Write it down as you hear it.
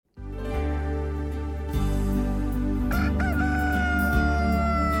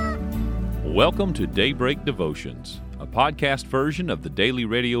Welcome to Daybreak Devotions, a podcast version of the daily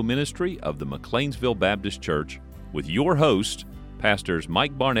radio ministry of the McLeansville Baptist Church with your hosts, Pastors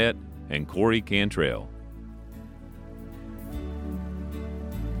Mike Barnett and Corey Cantrell.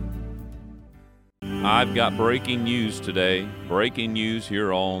 I've got breaking news today. Breaking news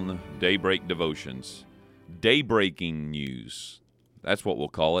here on Daybreak Devotions. Daybreaking news. That's what we'll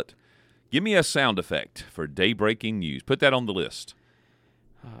call it. Give me a sound effect for daybreaking news. Put that on the list.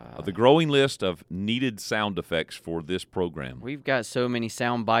 The growing list of needed sound effects for this program. We've got so many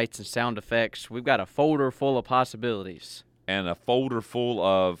sound bites and sound effects. We've got a folder full of possibilities. And a folder full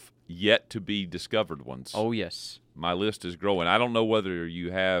of yet-to-be-discovered ones. Oh, yes. My list is growing. I don't know whether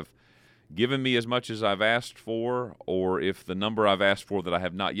you have given me as much as I've asked for, or if the number I've asked for that I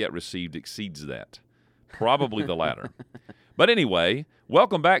have not yet received exceeds that. Probably the latter. But anyway,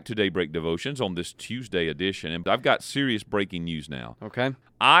 welcome back to Daybreak Devotions on this Tuesday edition. And I've got serious breaking news now. Okay.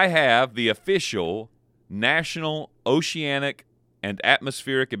 I have the official National Oceanic and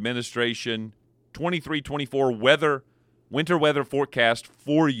Atmospheric Administration 23-24 winter weather forecast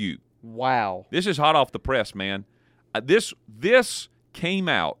for you. Wow. This is hot off the press, man. This came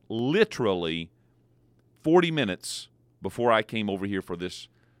out literally 40 minutes before I came over here for this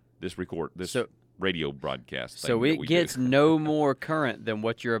radio broadcast thing. So it gets no more current than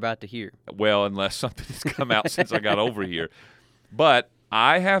what you're about to hear. Well, unless something has come out since I got over here. But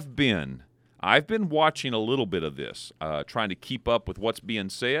I've been watching a little bit of this, trying to keep up with what's being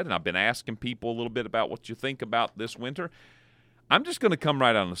said, and I've been asking people a little bit about what you think about this winter. I'm just going to come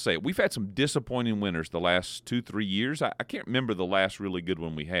right out and say it. We've had some disappointing winters the last 2-3 years. I can't remember the last really good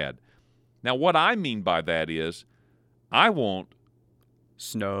one we had. Now, what I mean by that is I want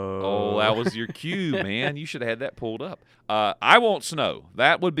snow. Oh, that was your cue, man. You should have had that pulled up. I want snow.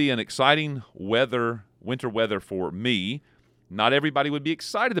 That would be an exciting winter weather for me. Not everybody would be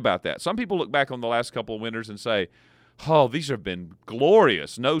excited about that. Some people look back on the last couple of winters and say, oh, these have been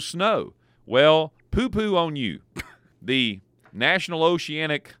glorious, no snow. Well, poo-poo on you. The National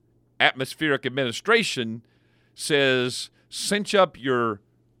Oceanic Atmospheric Administration says, cinch up your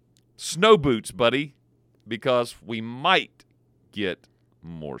snow boots, buddy, because we might get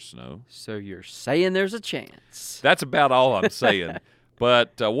more snow. So you're saying there's a chance. That's about all I'm saying.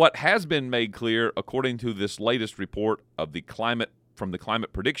 But what has been made clear, according to this latest report of the climate from the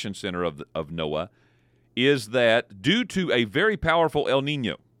Climate Prediction Center of NOAA, is that due to a very powerful El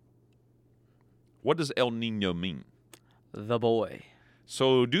Nino. What does El Nino mean? The boy.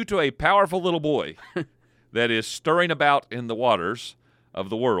 So due to a powerful little boy that is stirring about in the waters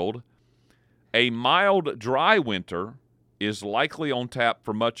of the world, a mild, dry winter is likely on tap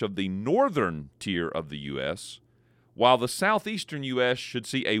for much of the northern tier of the U.S., while the southeastern U.S. should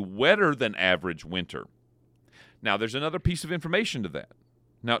see a wetter-than-average winter. Now, there's another piece of information to that.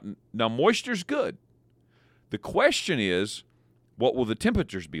 Now, moisture's good. The question is, what will the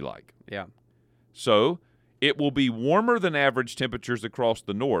temperatures be like? Yeah. So, it will be warmer than average temperatures across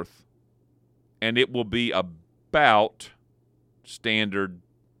the north, and it will be about standard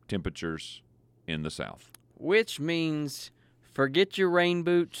temperatures in the south. Which means forget your rain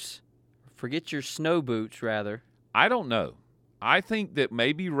boots, forget your snow boots, rather. I don't know. I think that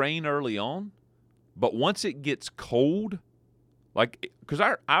maybe rain early on, but once it gets cold, because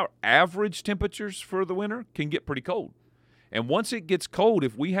our average temperatures for the winter can get pretty cold. And once it gets cold,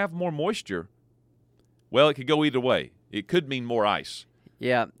 if we have more moisture, well, it could go either way. It could mean more ice.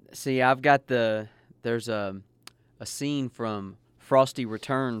 Yeah. See, I've got there's a scene from Frosty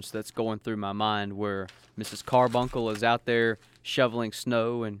Returns that's going through my mind where Mrs. Carbuncle is out there shoveling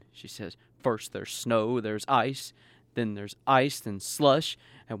snow, and she says, first there's snow, there's ice, then there's ice, then slush,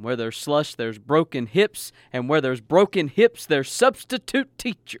 and where there's slush, there's broken hips, and where there's broken hips, there's substitute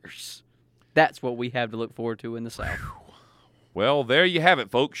teachers. That's what we have to look forward to in the South. Well, there you have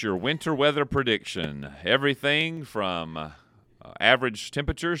it, folks, your winter weather prediction. Everything from average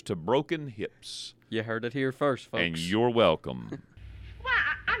temperatures to broken hips. You heard it here first, folks. And you're welcome. Why,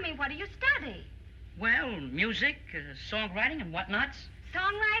 I mean, what do you study? Well, music, songwriting, and whatnots.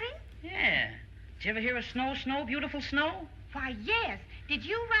 Songwriting? Yeah. Did you ever hear of Snow, Beautiful Snow? Why, yes. Did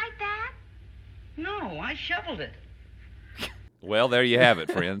you write that? No, I shoveled it. Well, there you have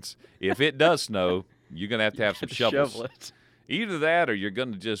it, friends. If it does snow, you're going to have some shovels. Shovel it. Either that or you're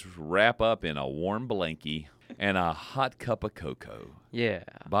going to just wrap up in a warm blankie and a hot cup of cocoa. Yeah.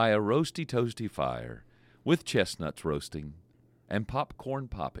 By a roasty, toasty fire with chestnuts roasting and popcorn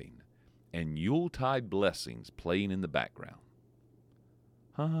popping and Yuletide blessings playing in the background.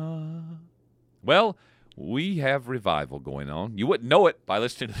 Well, we have revival going on. You wouldn't know it by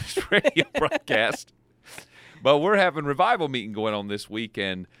listening to this radio broadcast. But we're having revival meeting going on this week,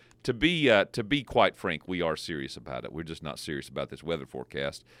 and to be quite frank, we are serious about it. We're just not serious about this weather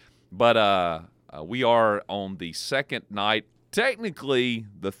forecast. But we are on the second night, technically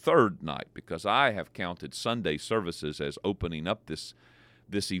the third night, because I have counted Sunday services as opening up this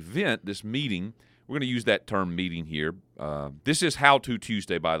event, this meeting. We're going to use that term meeting here. This is How To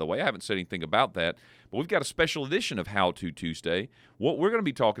Tuesday, by the way. I haven't said anything about that, but we've got a special edition of How To Tuesday. What we're going to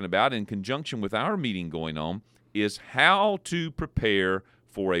be talking about in conjunction with our meeting going on is how to prepare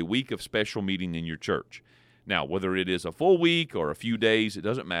for a week of special meeting in your church. Now, whether it is a full week or a few days, it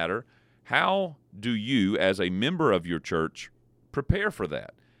doesn't matter. How do you, as a member of your church, prepare for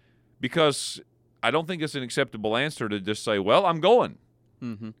that? Because I don't think it's an acceptable answer to just say, well, I'm going.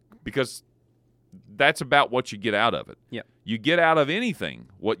 Mm-hmm. Because that's about what you get out of it. Yep. You get out of anything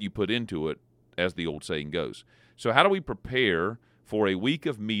what you put into it, as the old saying goes. So how do we prepare for a week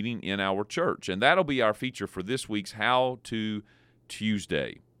of meeting in our church? And that'll be our feature for this week's How To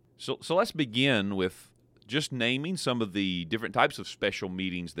Tuesday. So let's begin with just naming some of the different types of special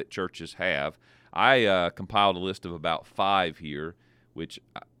meetings that churches have. I compiled a list of about 5 here, which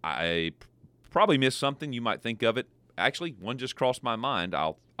I probably missed something. You might think of it. Actually, one just crossed my mind.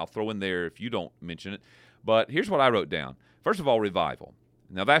 I'll throw in there if you don't mention it. But here's what I wrote down. First of all, revival.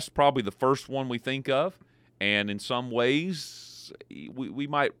 Now, that's probably the first one we think of, and in some ways, we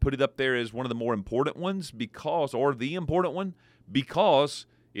might put it up there as one of the more important ones or the important one, because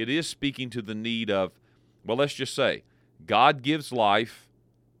it is speaking to the need of, well, let's just say, God gives life.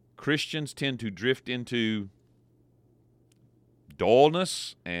 Christians tend to drift into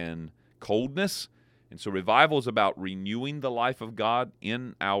dullness and coldness. And so revival is about renewing the life of God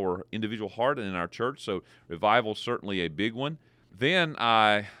in our individual heart and in our church. So revival is certainly a big one. Then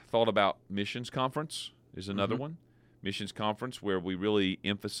I thought about missions conference is another one. Missions conference, where we really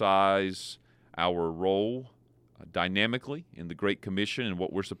emphasize our role dynamically in the Great Commission and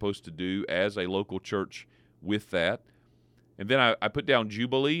what we're supposed to do as a local church with that. And then I put down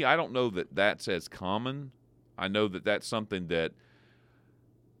Jubilee. I don't know that that's as common. I know that that's something that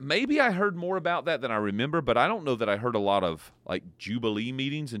maybe I heard more about that than I remember, but I don't know that I heard a lot of like Jubilee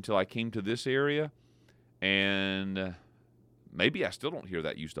meetings until I came to this area. And maybe I still don't hear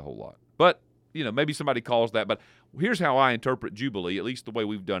that used a whole lot. But, maybe somebody calls that. But here's how I interpret Jubilee, at least the way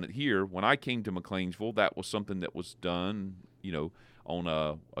we've done it here. When I came to McLeansville, that was something that was done, on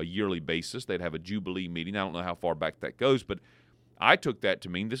a yearly basis. They'd have a Jubilee meeting. I don't know how far back that goes, but I took that to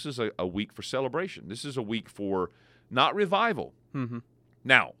mean this is a week for celebration. This is a week for not revival. Mm-hmm.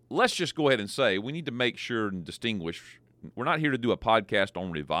 Now, let's just go ahead and say we need to make sure and distinguish. We're not here to do a podcast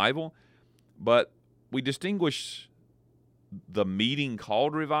on revival, but we distinguish the meeting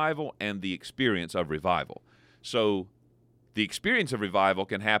called revival and the experience of revival. So the experience of revival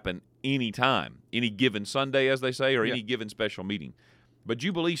can happen anytime, any given Sunday, as they say, or any given special meeting. But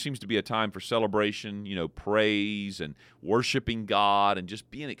Jubilee seems to be a time for celebration, praise and worshiping God and just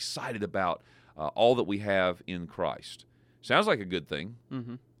being excited about all that we have in Christ. Sounds like a good thing.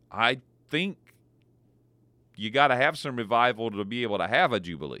 Mm-hmm. I think you got to have some revival to be able to have a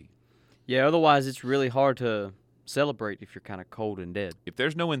Jubilee. Yeah, otherwise it's really hard to celebrate if you're kind of cold and dead. If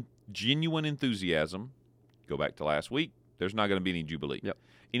there's no genuine enthusiasm, go back to last week, there's not going to be any Jubilee,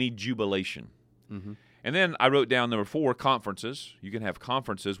 any jubilation. Mm-hmm. And then I wrote down number 4, conferences. You can have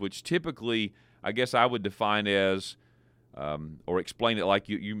conferences, which typically, I guess I would define as, or explain it like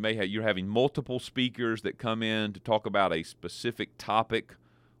you're having multiple speakers that come in to talk about a specific topic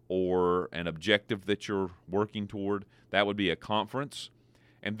or an objective that you're working toward. That would be a conference.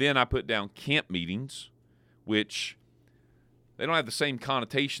 And then I put down camp meetings, which they don't have the same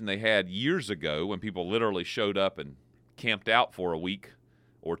connotation they had years ago when people literally showed up and camped out for a week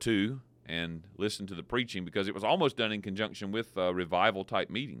or two and listened to the preaching, because it was almost done in conjunction with a revival-type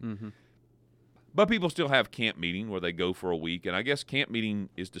meeting. Mm-hmm. But people still have camp meeting where they go for a week, and I guess camp meeting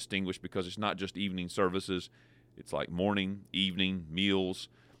is distinguished because it's not just evening services. It's like morning, evening, meals.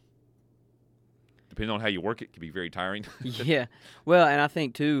 Depending on how you work, it can be very tiring. Yeah. Well, and I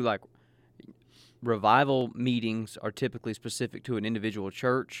think, too, like, revival meetings are typically specific to an individual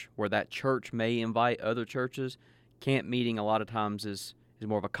church where that church may invite other churches. Camp meeting a lot of times is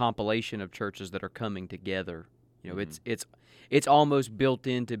more of a compilation of churches that are coming together. It's almost built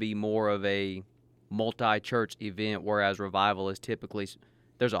in to be more of a multi-church event, whereas revival is typically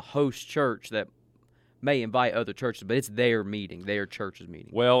there's a host church that may invite other churches, but it's their meeting, their church's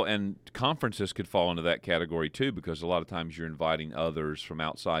meeting. Well, and conferences could fall into that category too, because a lot of times you're inviting others from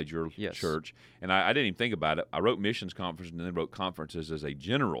outside your church. And I didn't even think about it. I wrote missions conference and then wrote conferences as a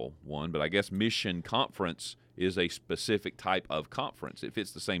general one, but I guess mission conference is a specific type of conference. It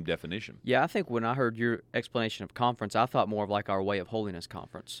fits the same definition. Yeah, I think when I heard your explanation of conference, I thought more of like our Way of Holiness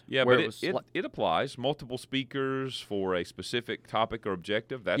conference. Yeah, where but it applies. Multiple speakers for a specific topic or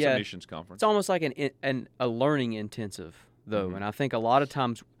objective. That's Yeah, a missions conference. it's almost like a learning intensive, though. Mhm. And I think a lot of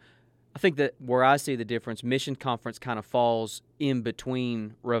times, I think that where I see the difference, mission conference kind of falls in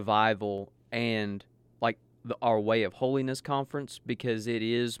between revival and like our Way of Holiness conference, because it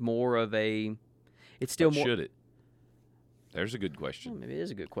is more of a, it's still But more. should it? There's a good question. Maybe it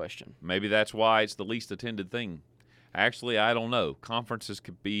is a good question. Maybe that's why it's the least attended thing. Actually, I don't know. Conferences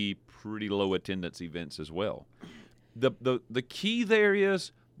could be pretty low attendance events as well. The key there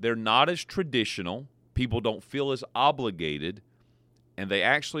is they're not as traditional. People don't feel as obligated, and they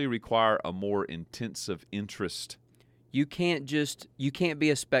actually require a more intensive interest. You can't be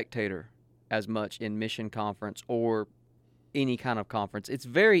a spectator as much in mission conference or any kind of conference. It's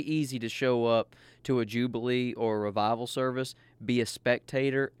very easy to show up to a Jubilee or a revival service, be a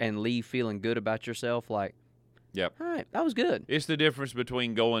spectator, and leave feeling good about yourself. Like, Yep. all right, that was good. It's the difference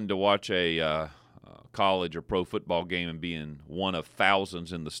between going to watch a college or pro football game and being one of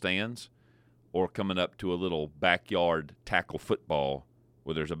thousands in the stands, or coming up to a little backyard tackle football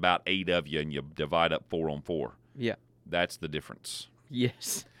where there's about 8 of you and you divide up 4 on 4. Yeah. That's the difference.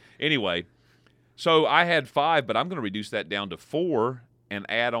 Yes. Anyway, so I had 5, but I'm going to reduce that down to 4 and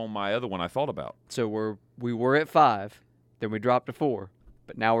add on my other one I thought about. So we were at 5, then we dropped to 4,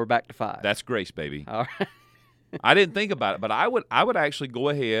 but now we're back to 5. That's grace, baby. All right. I didn't think about it, but I would actually go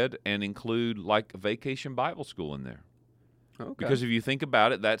ahead and include like a vacation Bible school in there. Okay. Because if you think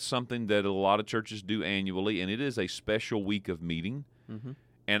about it, that's something that a lot of churches do annually, and it is a special week of meeting. Mhm.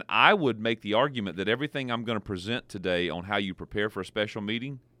 And I would make the argument that everything I'm going to present today on how you prepare for a special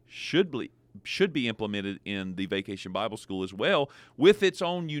meeting should be implemented in the Vacation Bible School as well, with its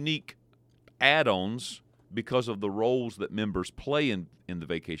own unique add-ons because of the roles that members play in the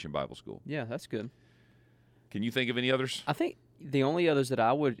Vacation Bible School. Yeah, that's good. Can you think of any others? I think the only others that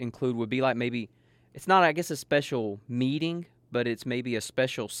I would include would be like maybe, it's not, I guess, a special meeting, but it's maybe a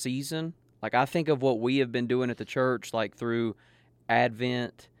special season. Like I think of what we have been doing at the church, like through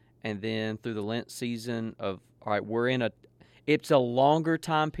Advent and then through the Lent season of, all right, it's a longer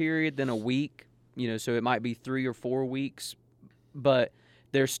time period than a week, so it might be 3 or 4 weeks, but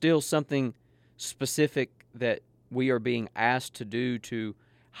there's still something specific that we are being asked to do to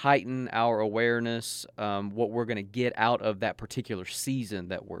heighten our awareness, what we're going to get out of that particular season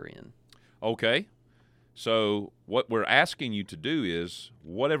that we're in. Okay. So what we're asking you to do is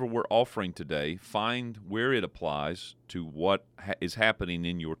whatever we're offering today, find where it applies to what is happening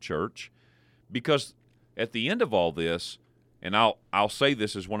in your church. Because at the end of all this, and I'll say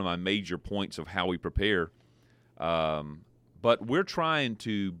this as one of my major points of how we prepare, but we're trying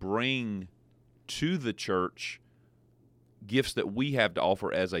to bring to the church gifts that we have to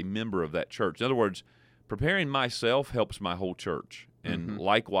offer as a member of that church. In other words, preparing myself helps my whole church, and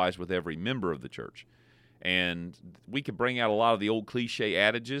likewise with every member of the church. And we could bring out a lot of the old cliche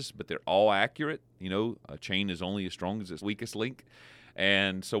adages, but they're all accurate. A chain is only as strong as its weakest link.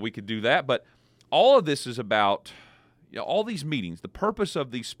 And so we could do that. But all of this is about all these meetings. The purpose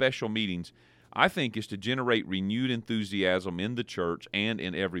of these special meetings, I think, is to generate renewed enthusiasm in the church and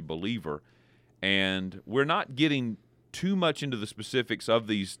in every believer. And we're not getting too much into the specifics of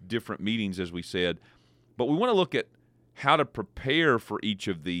these different meetings, as we said, but we want to look at how to prepare for each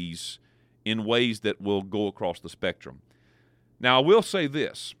of these in ways that will go across the spectrum. Now, I will say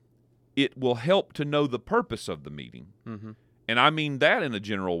this. It will help to know the purpose of the meeting. Mm-hmm. And I mean that in a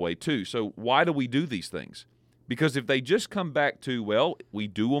general way, too. So why do we do these things? Because if they just come back to, well, we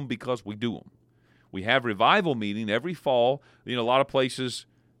do them because we do them. We have revival meeting every fall. A lot of places,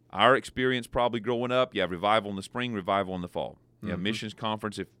 our experience probably growing up, you have revival in the spring, revival in the fall. You have missions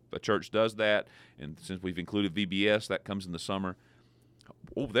conference if a church does that. And since we've included VBS, that comes in the summer.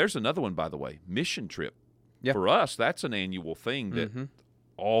 Oh, there's another one, by the way, mission trip. Yeah. For us, that's an annual thing that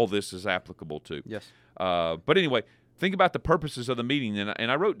all this is applicable to. Yes. But anyway, think about the purposes of the meeting.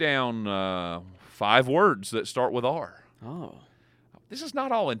 And I wrote down 5 words that start with R. Oh. This is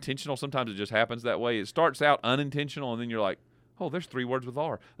not all intentional. Sometimes it just happens that way. It starts out unintentional, and then you're like, oh, there's 3 words with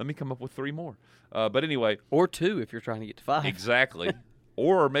R. Let me come up with 3 more. But anyway. Or 2 if you're trying to get to 5. Exactly.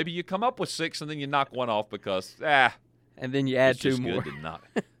 Or maybe you come up with 6, and then you knock one off because, and then you add it's 2 just more. Good to knock.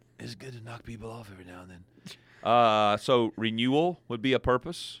 It's good to knock people off every now and then. So renewal would be a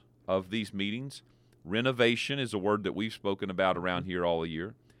purpose of these meetings. Renovation is a word that we've spoken about around here all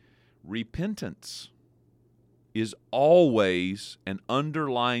year. Repentance is always an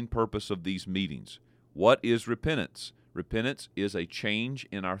underlying purpose of these meetings. What is repentance? Repentance is a change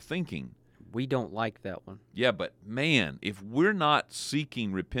in our thinking. We don't like that one. Yeah, but man, if we're not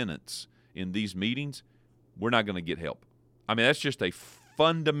seeking repentance in these meetings, we're not going to get help. I mean, that's just a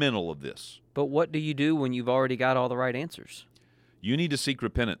fundamental of this. But what do you do when you've already got all the right answers? You need to seek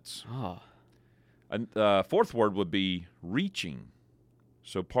repentance. Oh, And fourth word would be reaching.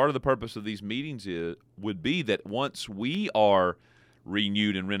 So part of the purpose of these meetings would be that once we are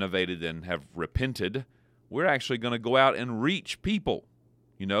renewed and renovated and have repented, we're actually going to go out and reach people,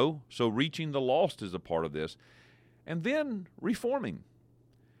 you know? So reaching the lost is a part of this. And then reforming.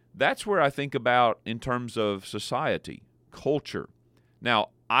 That's where I think about in terms of society, culture. Now,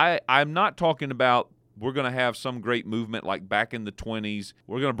 I'm not talking about we're going to have some great movement like back in the 20s.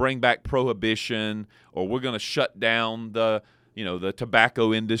 We're going to bring back prohibition, or we're going to shut down the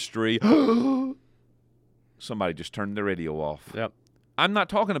tobacco industry. Somebody just turned the radio off. yep. I'm not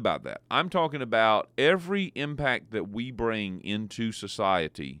talking about that. I'm talking about every impact that we bring into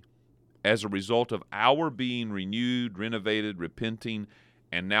society as a result of our being renewed, renovated, repenting,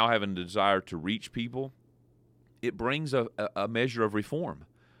 and now having the desire to reach people. It brings a measure of reform.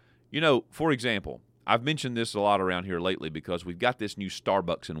 You know, for example, I've mentioned this a lot around here lately because we've got this new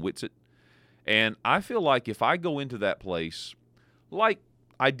Starbucks in Whitsett, and I feel like if I go into that place like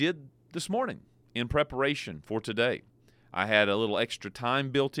I did this morning in preparation for today, I had a little extra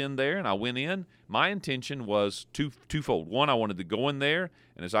time built in there, and I went in. My intention was twofold. One, I wanted to go in there,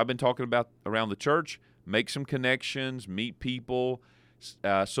 and as I've been talking about around the church, make some connections, meet people,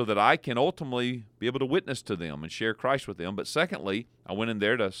 so that I can ultimately be able to witness to them and share Christ with them. But secondly, I went in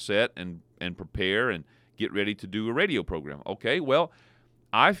there to set and prepare and get ready to do a radio program. Okay, well,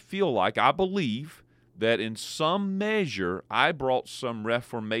 I believe that in some measure I brought some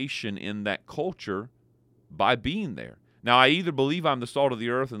reformation in that culture by being there. Now, I either believe I'm the salt of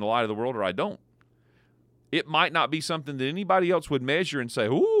the earth and the light of the world, or I don't. It might not be something that anybody else would measure and say,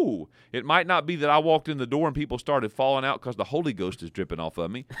 ooh. It might not be that I walked in the door and people started falling out because the Holy Ghost is dripping off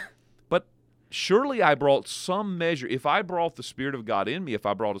of me. But surely I brought some measure. If I brought the Spirit of God in me, if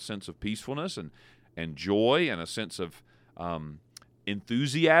I brought a sense of peacefulness and joy and a sense of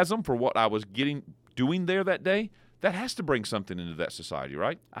enthusiasm for what I was doing there that day, that has to bring something into that society,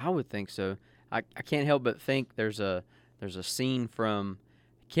 right? I would think so. I can't help but think there's a scene from,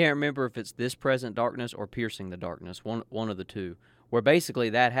 I can't remember if it's This Present Darkness or Piercing the Darkness, one of the two, where basically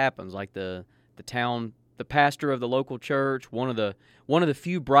that happens. Like the pastor of the local church, one of the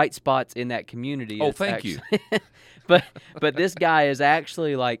few bright spots in that community. Oh, thank you. But this guy is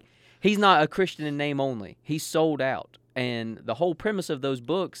actually like, he's not a Christian in name only. He's sold out. And the whole premise of those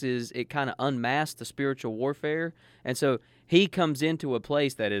books is it kind of unmasks the spiritual warfare. And so he comes into a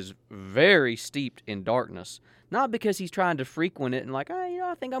place that is very steeped in darkness. Not because he's trying to frequent it and like,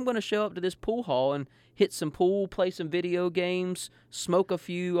 I think I'm going to show up to this pool hall and hit some pool, play some video games, smoke a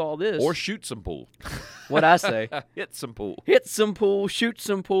few, all this. Or shoot some pool. What'd I say? Hit some pool. Hit some pool, shoot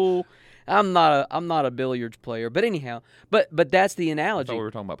some pool. I'm not a billiards player. But anyhow, but that's the I analogy. thought we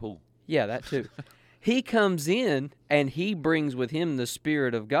were talking about pool. Yeah, that too. He comes in and he brings with him the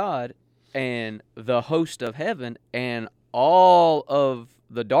Spirit of God and the host of heaven, and all of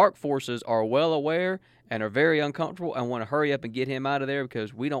the dark forces are well aware and are very uncomfortable and want to hurry up and get him out of there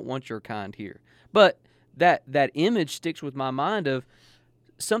because we don't want your kind here. But that image sticks with my mind of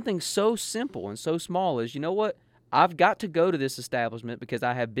something so simple and so small as, you know what? I've got to go to this establishment because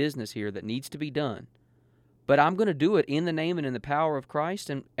I have business here that needs to be done. But I'm going to do it in the name and in the power of Christ,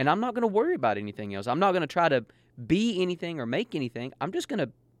 and I'm not going to worry about anything else. I'm not going to try to be anything or make anything. I'm just going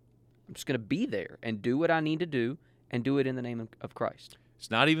to be there and do what I need to do and do it in the name of Christ. It's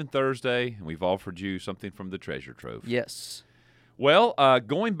not even Thursday, and we've offered you something from the treasure trove. Yes. Well,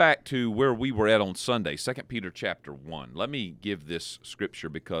 going back to where we were at on Sunday, 2 Peter chapter 1, let me give this scripture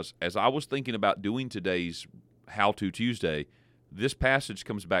because as I was thinking about doing today's How To Tuesday, this passage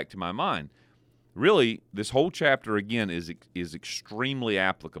comes back to my mind. Really, this whole chapter, again, is extremely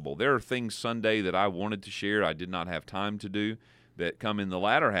applicable. There are things Sunday that I wanted to share I did not have time to do that come in the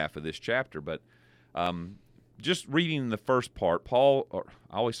latter half of this chapter. But just reading the first part,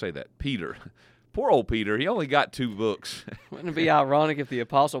 Peter, poor old Peter, he only got 2 books. Wouldn't it be ironic if the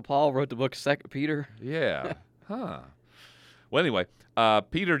Apostle Paul wrote the book of 2 Peter? Yeah. Huh. Well, anyway,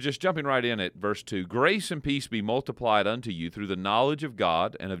 Peter, just jumping right in at verse 2, grace and peace be multiplied unto you through the knowledge of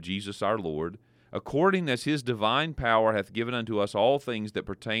God and of Jesus our Lord, according as his divine power hath given unto us all things that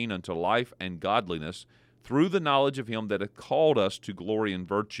pertain unto life and godliness, through the knowledge of him that hath called us to glory and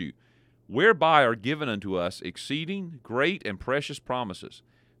virtue, whereby are given unto us exceeding great and precious promises,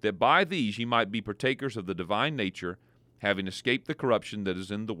 that by these ye might be partakers of the divine nature, having escaped the corruption that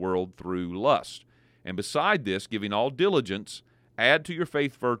is in the world through lust. And beside this, giving all diligence, Add to your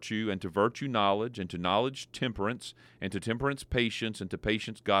faith virtue, and to virtue knowledge, and to knowledge temperance, and to temperance patience, and to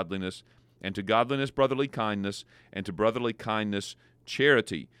patience godliness, and to godliness brotherly kindness, and to brotherly kindness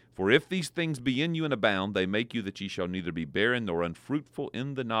charity. For if these things be in you and abound, they make you that ye shall neither be barren nor unfruitful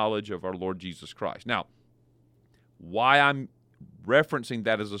in the knowledge of our Lord Jesus Christ. Now, why I'm referencing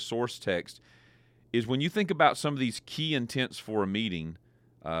that as a source text is when you think about some of these key intents for a meeting,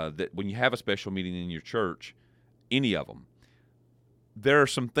 that when you have a special meeting in your church, any of them, there are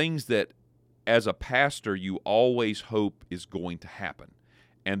some things that as a pastor you always hope is going to happen.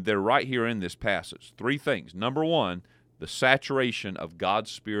 And they're right here in this passage. 3 things. Number 1, the saturation of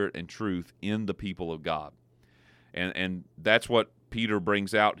God's Spirit and truth in the people of God. And that's what Peter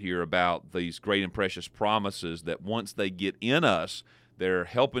brings out here about these great and precious promises that once they get in us, they're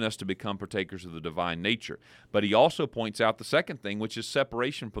helping us to become partakers of the divine nature. But he also points out the second thing, which is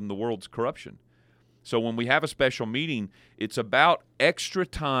separation from the world's corruption. So when we have a special meeting, it's about extra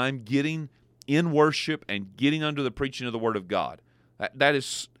time getting in worship and getting under the preaching of the Word of God. That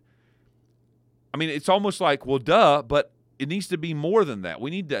is, I mean, it's almost like, well, duh, but it needs to be more than that.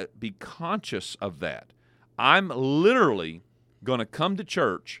 We need to be conscious of that. I'm literally going to come to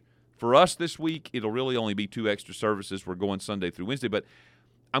church. For us this week, it'll really only be 2 extra services. We're going Sunday through Wednesday, but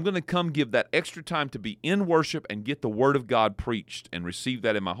I'm going to come give that extra time to be in worship and get the Word of God preached and receive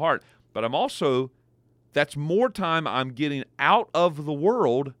that in my heart. But I'm also, that's more time I'm getting out of the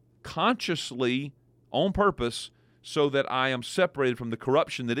world consciously, on purpose, so that I am separated from the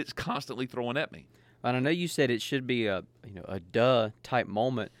corruption that it's constantly throwing at me. And I know you said it should be a duh type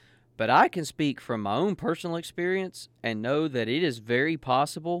moment, but I can speak from my own personal experience and know that it is very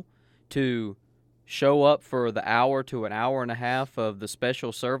possible to show up for the hour to an hour and a half of the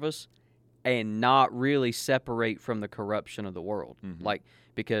special service and not really separate from the corruption of the world. Mm-hmm. Like,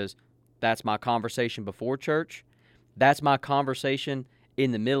 because that's my conversation before church. That's my conversation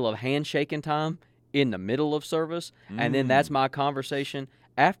in the middle of handshaking time, in the middle of service, and then that's my conversation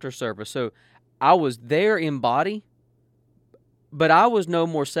after service. So I was there in body, but I was no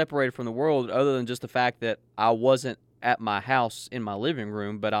more separated from the world other than just the fact that I wasn't at my house in my living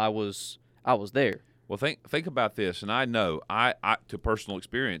room, but I was there. Well, think about this, and I know, I to personal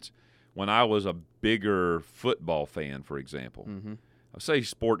experience, when I was a bigger football fan, for example, I say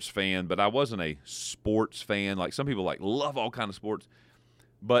sports fan, but I wasn't a sports fan. Like some people love all kind of sports.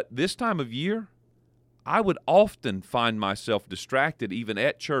 But this time of year, I would often find myself distracted even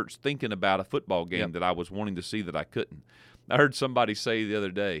at church thinking about a football game that I was wanting to see that I couldn't. I heard somebody say the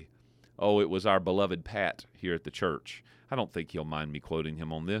other day, oh, it was our beloved Pat here at the church. I don't think he'll mind me quoting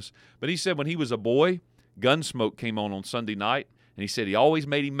him on this. But he said when he was a boy, Gunsmoke came on Sunday night, and he said he always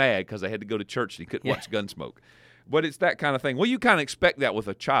made him mad because they had to go to church and he couldn't watch Gunsmoke. But it's that kind of thing. Well, you kind of expect that with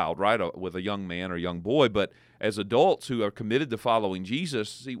a child, right, with a young man or young boy. But as adults who are committed to following Jesus,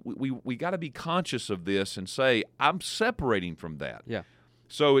 see, we got to be conscious of this and say, I'm separating from that. Yeah.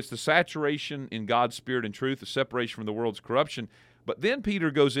 So it's the saturation in God's Spirit and truth, the separation from the world's corruption. But then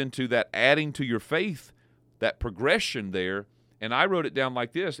Peter goes into that adding to your faith, that progression there. And I wrote it down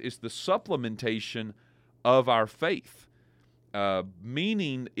like this. It's the supplementation of our faith,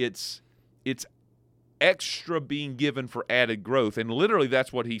 meaning it's extra being given for added growth. And literally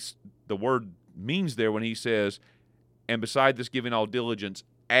that's what the word means there when he says, and beside this giving all diligence,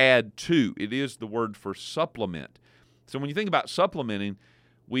 add to. It is the word for supplement. So when you think about supplementing,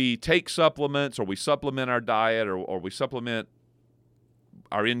 we take supplements or we supplement our diet or we supplement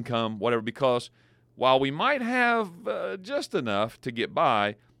our income, whatever, because while we might have just enough to get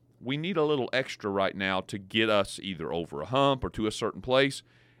by, we need a little extra right now to get us either over a hump or to a certain place.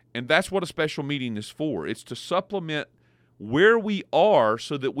 And that's what a special meeting is for. It's to supplement where we are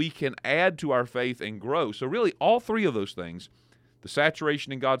so that we can add to our faith and grow. So really all 3 of those things, the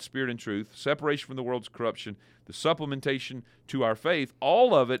saturation in God's Spirit and truth, separation from the world's corruption, the supplementation to our faith,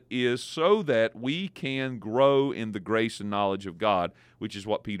 all of it is so that we can grow in the grace and knowledge of God, which is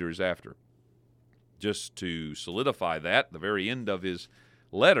what Peter is after. Just to solidify that, the very end of his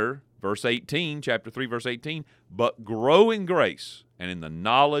letter, verse 18, chapter 3, verse 18, but grow in grace and in the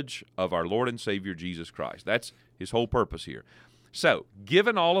knowledge of our Lord and Savior Jesus Christ. That's his whole purpose here. So,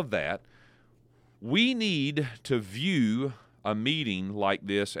 given all of that, we need to view a meeting like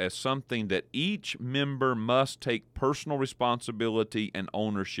this as something that each member must take personal responsibility and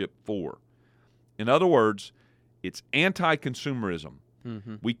ownership for. In other words, it's anti-consumerism.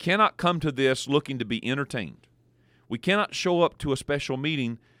 We cannot come to this looking to be entertained. We cannot show up to a special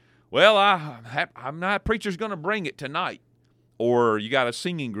meeting, well, I'm not, preacher's going to bring it tonight. Or you got a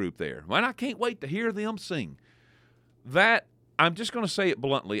singing group there. Well, I can't wait to hear them sing. That, I'm just going to say it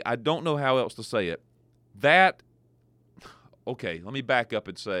bluntly, I don't know how else to say it. That okay, let me back up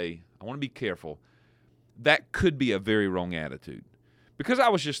and say, I want to be careful. That could be a very wrong attitude. Because I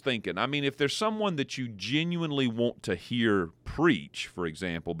was just thinking, I mean, if there's someone that you genuinely want to hear preach, for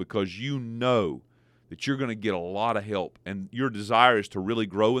example, because you know that you're going to get a lot of help and your desire is to really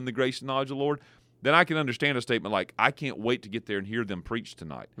grow in the grace and knowledge of the Lord, then I can understand a statement like, I can't wait to get there and hear them preach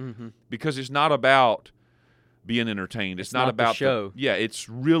tonight. Mm-hmm. Because it's not about being entertained. It's not about the show. It's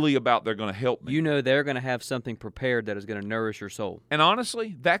really about they're going to help me. You know they're going to have something prepared that is going to nourish your soul. And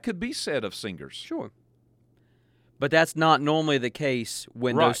honestly, that could be said of singers. Sure. But that's not normally the case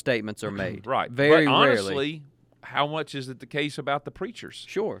when those statements are made. Right. Very but honestly, rarely. how much is it the case about the preachers?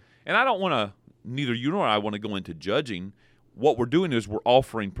 Sure. And I don't want to, neither you nor I want to go into judging. What we're doing is we're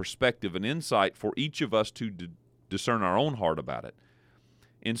offering perspective and insight for each of us to discern our own heart about it.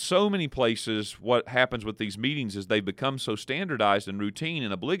 In so many places, what happens with these meetings is they become so standardized and routine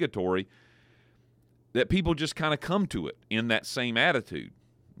and obligatory that people just kind of come to it in that same attitude.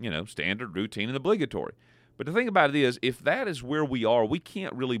 Standard, routine, and obligatory. But the thing about it is, if that is where we are, we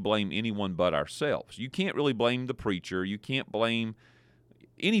can't really blame anyone but ourselves. You can't really blame the preacher. You can't blame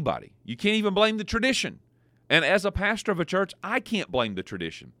anybody. You can't even blame the tradition. And as a pastor of a church, I can't blame the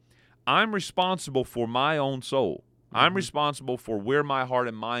tradition. I'm responsible for my own soul. I'm responsible for where my heart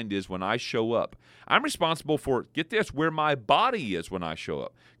and mind is when I show up. I'm responsible for, get this, where my body is when I show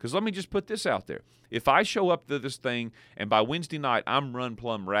up. Because let me just put this out there. If I show up to this thing and by Wednesday night I'm run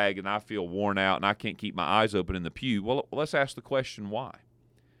plumb ragged and I feel worn out and I can't keep my eyes open in the pew, well, let's ask the question, why?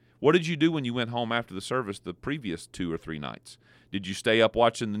 What did you do when you went home after the service the previous 2 or 3 nights? Did you stay up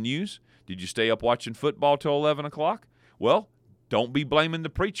watching the news? Did you stay up watching football till 11 o'clock? Well, don't be blaming the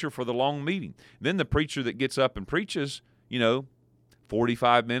preacher for the long meeting. Then the preacher that gets up and preaches,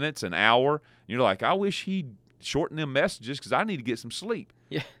 45 minutes, an hour, and you're like, I wish he'd shorten them messages because I need to get some sleep.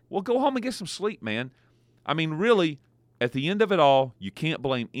 Yeah. Well, go home and get some sleep, man. I mean, really, at the end of it all, you can't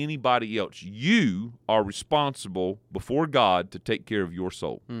blame anybody else. You are responsible before God to take care of your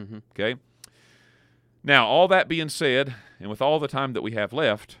soul. Mm-hmm. Okay? Now, all that being said, and with all the time that we have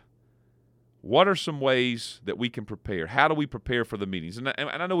left, what are some ways that we can prepare? How do we prepare for the meetings? And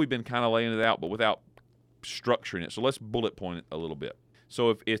I know we've been kind of laying it out, but without structuring it. So let's bullet point it a little bit.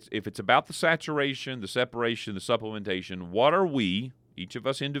 So if it's about the saturation, the separation, the supplementation, what are we, each of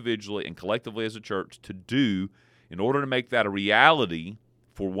us individually and collectively as a church, to do in order to make that a reality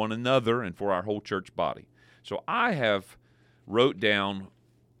for one another and for our whole church body? So I have wrote down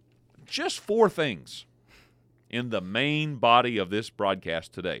just 4 things in the main body of this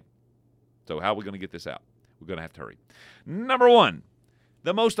broadcast today. So how are we going to get this out? We're going to have to hurry. Number 1,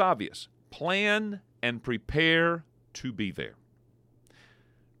 the most obvious, plan and prepare to be there.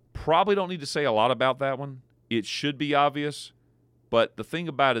 Probably don't need to say a lot about that one. It should be obvious, but the thing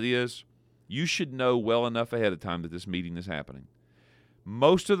about it is you should know well enough ahead of time that this meeting is happening.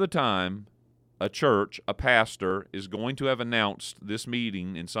 Most of the time, a church, a pastor, is going to have announced this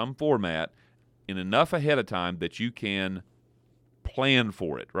meeting in some format in enough ahead of time that you can plan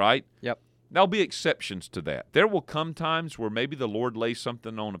for it, right? Yep. There'll be exceptions to that. There will come times where maybe the Lord lays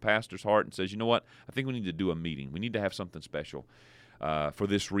something on a pastor's heart and says, you know what, I think we need to do a meeting. We need to have something special for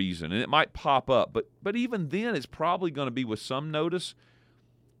this reason. And it might pop up, but even then it's probably going to be with some notice.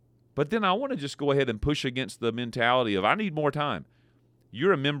 But then I want to just go ahead and push against the mentality of I need more time.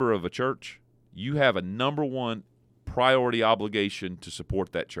 You're a member of a church. You have a number 1 priority obligation to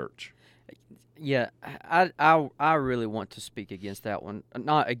support that church. Yeah, I really want to speak against that one.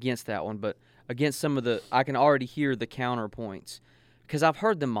 Not against that one, but against some of the – I can already hear the counterpoints because I've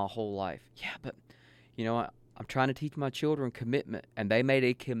heard them my whole life. Yeah, but, I'm trying to teach my children commitment, and they made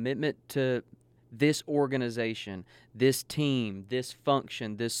a commitment to this organization, this team, this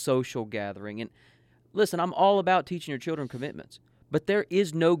function, this social gathering. And listen, I'm all about teaching your children commitments, but there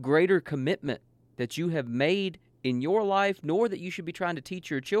is no greater commitment that you have made in your life, nor that you should be trying to teach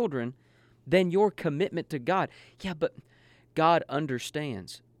your children, than your commitment to God. Yeah, but God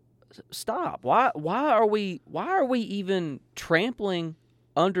understands. Stop. Why are we even trampling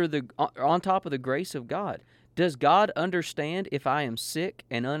on top of the grace of God? Does God understand if I am sick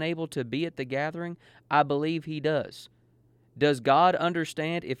and unable to be at the gathering? I believe He does. Does God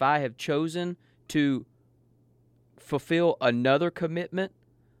understand if I have chosen to fulfill another commitment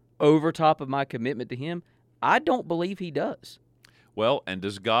over top of my commitment to Him? I don't believe He does. Well, and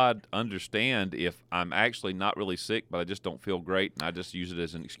does God understand if I'm actually not really sick, but I just don't feel great, and I just use it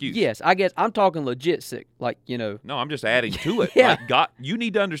as an excuse? Yes, I guess I'm talking legit sick, No, I'm just adding to it. Yeah. Like God, you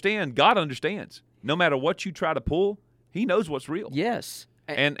need to understand, God understands. No matter what you try to pull, He knows what's real. Yes.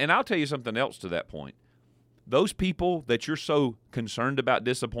 And I'll tell you something else to that point. Those people that you're so concerned about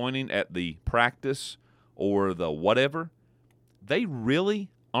disappointing at the practice or the whatever, they really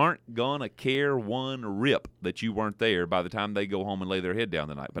aren't going to care one rip that you weren't there by the time they go home and lay their head down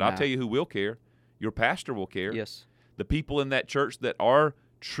tonight. But I'll tell you who will care. Your pastor will care. Yes. The people in that church that are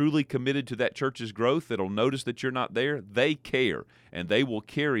truly committed to that church's growth, that'll notice that you're not there, they care, and they will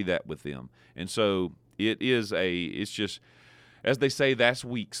carry that with them. And so it's just, as they say, that's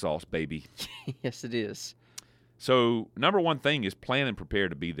weak sauce, baby. Yes, it is. So number one thing is plan and prepare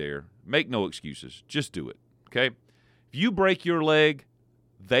to be there. Make no excuses. Just do it, okay? If you break your leg,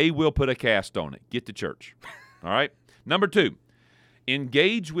 they will put a cast on it. Get to church, all right? Number two,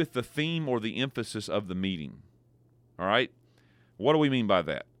 engage with the theme or the emphasis of the meeting, all right? What do we mean by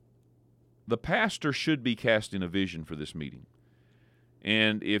that? The pastor should be casting a vision for this meeting.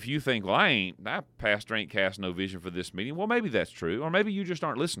 And if you think, well, that pastor ain't casting no vision for this meeting, well, maybe that's true, or maybe you just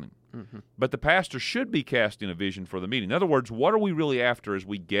aren't listening. Mm-hmm. But the pastor should be casting a vision for the meeting. In other words, what are we really after as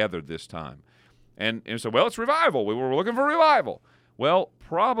we gather this time? And so, well, it's revival. We were looking for revival. Well,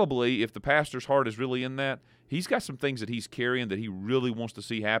 probably if the pastor's heart is really in that, he's got some things that he's carrying that he really wants to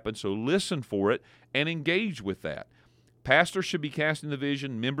see happen. So listen for it and engage with that. Pastors should be casting the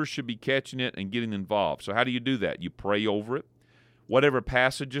vision. Members should be catching it and getting involved. So how do you do that? You pray over it. Whatever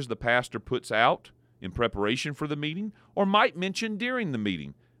passages the pastor puts out in preparation for the meeting or might mention during the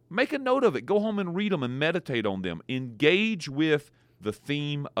meeting, make a note of it. Go home and read them and meditate on them. Engage with the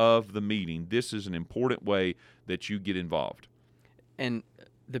theme of the meeting. This is an important way that you get involved. And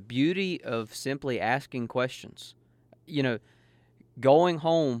the beauty of simply asking questions, going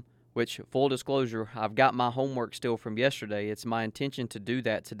home, which, full disclosure, I've got my homework still from yesterday. It's my intention to do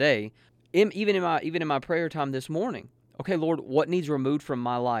that today. Even in my prayer time this morning. Okay, Lord, what needs removed from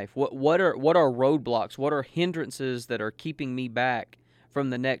my life? What are roadblocks? What are hindrances that are keeping me back from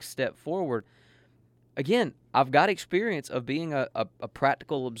the next step forward? Again, I've got experience of being a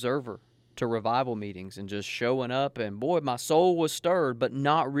practical observer to revival meetings and just showing up, and boy, my soul was stirred, but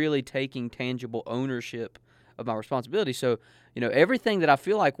not really taking tangible ownership of my responsibility. So, everything that I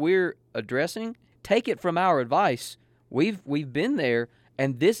feel like we're addressing, take it from our advice. We've been there,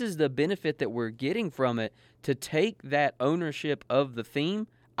 and this is the benefit that we're getting from it, to take that ownership of the theme.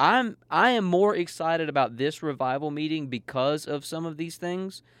 I am more excited about this revival meeting because of some of these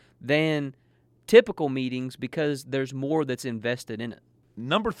things than typical meetings, because there's more that's invested in it.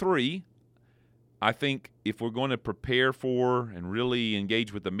 Number three, I think if we're going to prepare for and really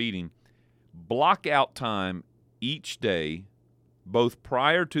engage with the meeting, block out time each day, both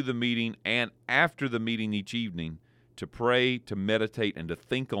prior to the meeting and after the meeting each evening, to pray, to meditate, and to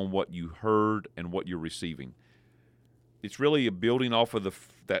think on what you heard and what you're receiving. It's really a building off of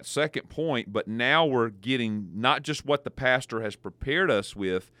that second point, but now we're getting not just what the pastor has prepared us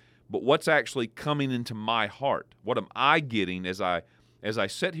with, but what's actually coming into my heart. What am I getting as I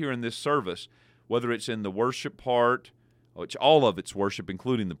sit here in this service, whether it's in the worship part, which all of it's worship,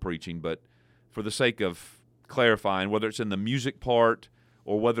 including the preaching, but for the sake of clarifying, whether it's in the music part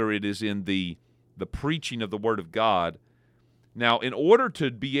or whether it is in the preaching of the Word of God. Now, in order to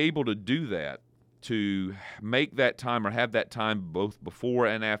be able to do that, to make that time or have that time both before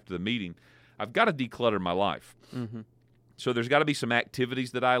and after the meeting, I've got to declutter my life. Mm-hmm. So there's got to be some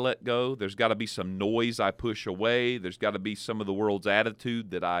activities that I let go. There's got to be some noise I push away. There's got to be some of the world's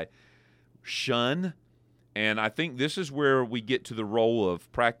attitude that I shun. And I think this is where we get to the role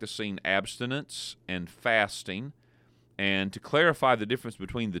of practicing abstinence and fasting. And to clarify the difference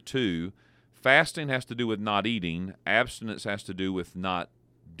between the two, fasting has to do with not eating. Abstinence has to do with not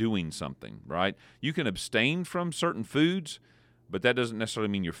doing something, right? You can abstain from certain foods, but that doesn't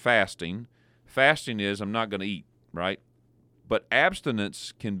necessarily mean you're fasting. Fasting is I'm not going to eat, right? But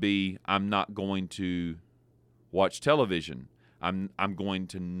abstinence can be I'm not going to watch television. I'm going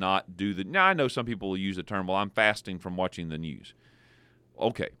to not do the. Now, I know some people will use the term, well, I'm fasting from watching the news.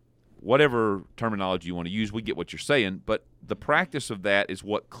 Okay, whatever terminology you want to use, we get what you're saying, but the practice of that is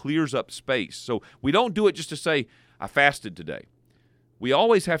what clears up space. So we don't do it just to say, I fasted today. We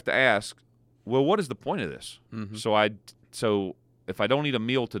always have to ask, well, what is the point of this? Mm-hmm. So if I don't eat a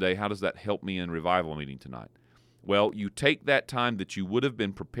meal today, how does that help me in revival meeting tonight? Well, you take that time that you would have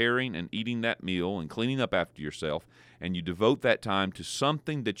been preparing and eating that meal and cleaning up after yourself, and you devote that time to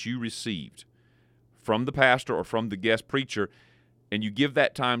something that you received from the pastor or from the guest preacher, and you give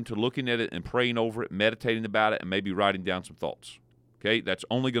that time to looking at it and praying over it, meditating about it, and maybe writing down some thoughts. Okay? That's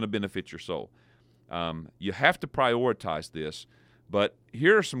only going to benefit your soul. You have to prioritize this, but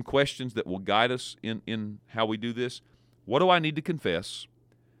here are some questions that will guide us in how we do this. What do I need to confess?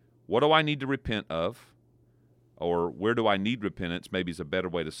 What do I need to repent of? Or where do I need repentance, maybe is a better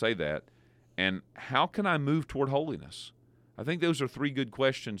way to say that. And how can I move toward holiness? I think those are three good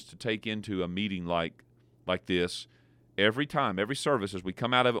questions to take into a meeting like this every time, every service, as we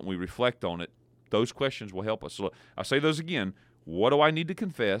come out of it and we reflect on it, those questions will help us. So I'll say those again. What do I need to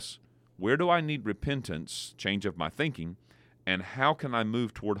confess? Where do I need repentance, change of my thinking? And how can I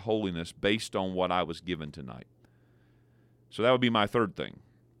move toward holiness based on what I was given tonight? So that would be my third thing.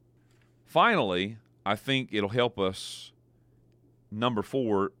 Finally, I think it'll help us, number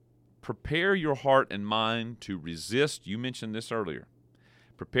 4, prepare your heart and mind to resist. You mentioned this earlier.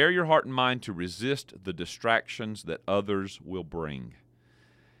 Prepare your heart and mind to resist the distractions that others will bring.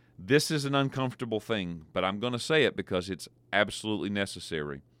 This is an uncomfortable thing, but I'm going to say it because it's absolutely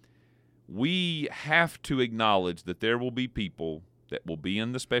necessary. We have to acknowledge that there will be people that will be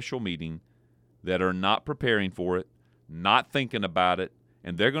in the special meeting that are not preparing for it, not thinking about it,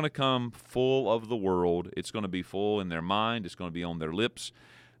 and they're going to come full of the world. It's going to be full in their mind. It's going to be on their lips.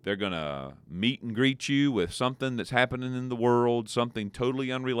 They're going to meet and greet you with something that's happening in the world, something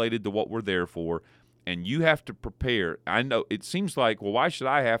totally unrelated to what we're there for, and you have to prepare. I know it seems like, well, why should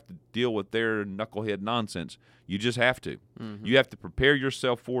I have to deal with their knucklehead nonsense? You just have to. Mm-hmm. You have to prepare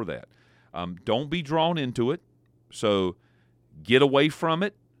yourself for that. Don't be drawn into it, so get away from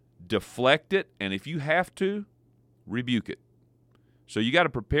it, deflect it, and if you have to, rebuke it. So you got to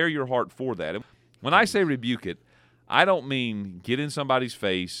prepare your heart for that. When I say rebuke it, I don't mean get in somebody's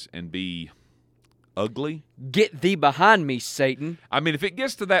face and be ugly. Get thee behind me, Satan. I mean, if it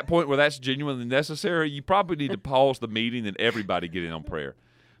gets to that point where that's genuinely necessary, you probably need to pause the meeting and everybody get in on prayer.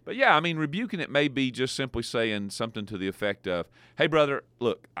 But yeah, I mean, rebuking it may be just simply saying something to the effect of, hey, brother,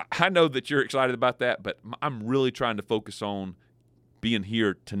 look, I know that you're excited about that, but I'm really trying to focus on being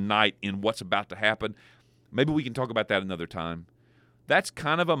here tonight in what's about to happen. Maybe we can talk about that another time. That's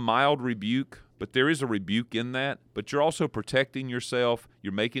kind of a mild rebuke, but there is a rebuke in that. But you're also protecting yourself.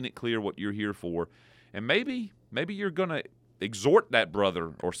 You're making it clear what you're here for. And maybe you're going to exhort that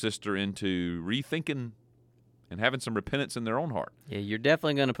brother or sister into rethinking and having some repentance in their own heart. Yeah, you're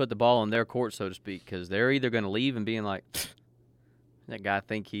definitely going to put the ball in their court, so to speak, because they're either going to leave and being like, that guy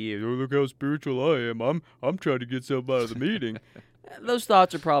think he is. Oh, look how spiritual I am. I'm trying to get something out of the meeting. Those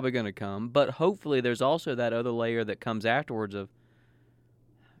thoughts are probably going to come, but hopefully there's also that other layer that comes afterwards of,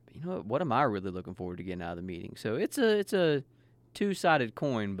 you know, what am I really looking forward to getting out of the meeting? So it's a two-sided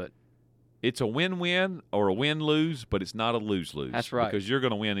coin, but it's a win-win or a win-lose, but it's not a lose-lose. That's right. Because you're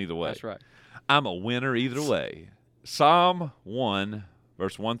going to win either way. That's right. I'm a winner either way. Psalm 1,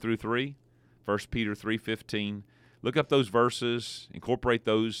 verse 1 through 3, 1 Peter 3:15. Look up those verses, incorporate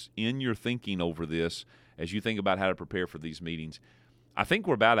those in your thinking over this as you think about how to prepare for these meetings. I think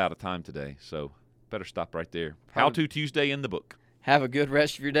we're about out of time today, so better stop right there. How to Tuesday in the book. Have a good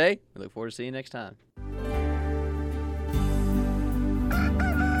rest of your day. We look forward to seeing you next time.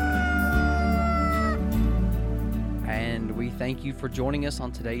 And we thank you for joining us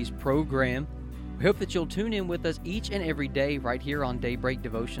on today's program. We hope that you'll tune in with us each and every day right here on Daybreak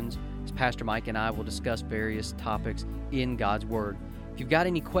Devotions as Pastor Mike and I will discuss various topics in God's Word. If you've got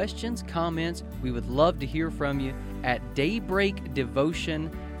any questions, comments, we would love to hear from you at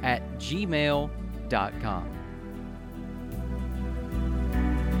daybreakdevotion@gmail.com.